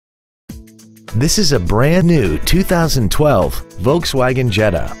This is a brand new 2012 Volkswagen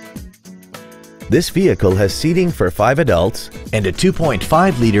Jetta. This vehicle has seating for 5 adults and a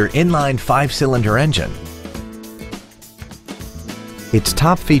 2.5-liter inline 5-cylinder engine. Its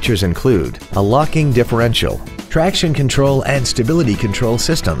top features include a locking differential, traction control and stability control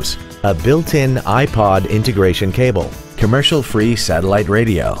systems, a built-in iPod integration cable, commercial-free satellite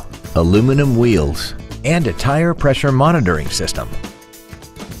radio, aluminum wheels, and a tire pressure monitoring system.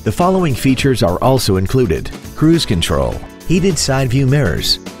 The following features are also included: cruise control, heated side view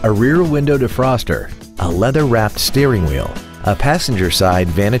mirrors, a rear window defroster, a leather-wrapped steering wheel, a passenger side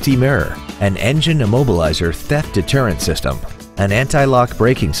vanity mirror, an engine immobilizer theft deterrent system, an anti-lock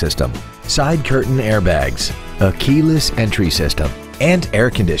braking system, side curtain airbags, a keyless entry system, and air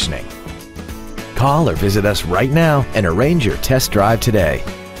conditioning. Call or visit us right now and arrange your test drive today.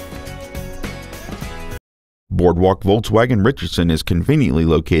 Boardwalk Volkswagen Richardson is conveniently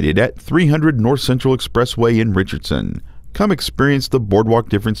located at 300 North Central Expressway in Richardson. Come experience the Boardwalk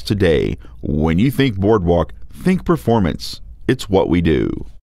difference today. When you think Boardwalk, think performance. It's what we do.